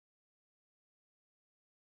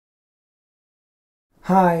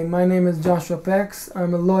Hi, my name is Joshua Pex.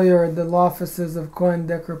 I'm a lawyer at the law offices of Cohen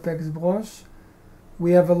Decker Pex Brosh.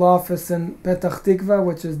 We have a law office in Petach Tikva,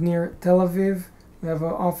 which is near Tel Aviv. We have an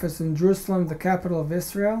office in Jerusalem, the capital of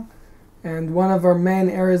Israel. And one of our main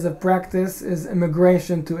areas of practice is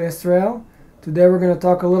immigration to Israel. Today we're going to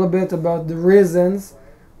talk a little bit about the reasons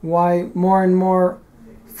why more and more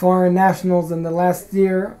foreign nationals in the last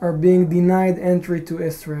year are being denied entry to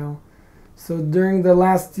Israel. So during the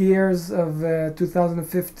last years of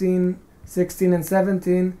 2015, 16 and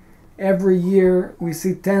 17, every year we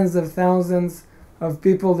see tens of thousands of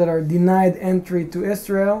people that are denied entry to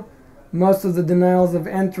Israel. Most of the denials of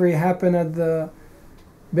entry happen at the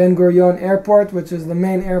Ben Gurion Airport, which is the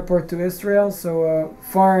main airport to Israel. So a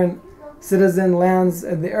foreign citizen lands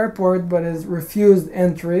at the airport but is refused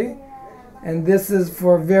entry. And this is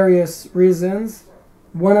for various reasons.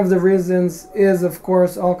 One of the reasons is, of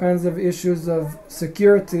course, all kinds of issues of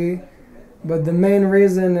security, but the main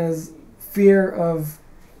reason is fear of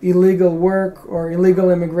illegal work or illegal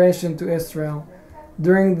immigration to Israel.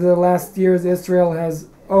 During the last years, Israel has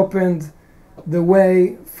opened the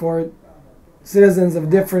way for citizens of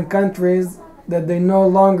different countries that they no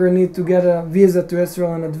longer need to get a visa to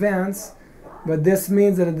Israel in advance, but this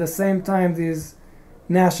means that at the same time these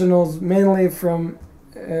nationals, mainly from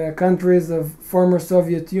countries of former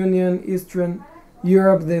Soviet Union, Eastern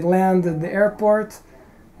Europe, they land at the airport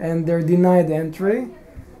and they're denied entry.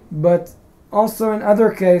 But also in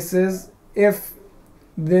other cases, if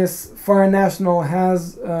this foreign national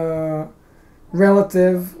has a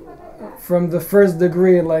relative from the first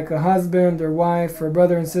degree, like a husband or wife or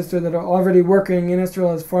brother and sister that are already working in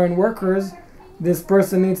Israel as foreign workers, this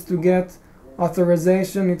person needs to get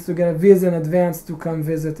authorization, needs to get a visa in advance to come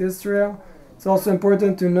visit Israel. It's also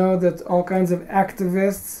important to know that all kinds of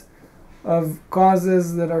activists of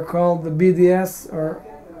causes that are called the BDS or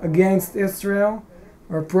against Israel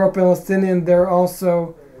or pro-Palestinian, they're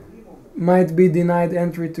also might be denied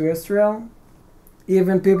entry to Israel.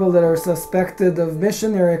 Even people that are suspected of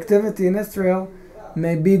missionary activity in Israel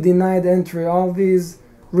may be denied entry. All these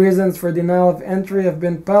reasons for denial of entry have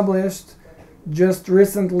been published just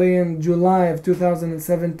recently in July of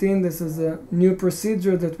 2017. This is a new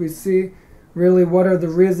procedure that we see really what are the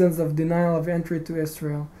reasons of denial of entry to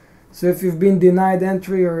Israel. So if you've been denied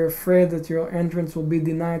entry or you're afraid that your entrance will be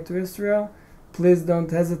denied to Israel, please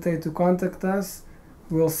don't hesitate to contact us.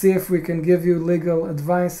 We'll see if we can give you legal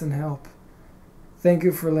advice and help. Thank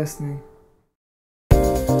you for listening.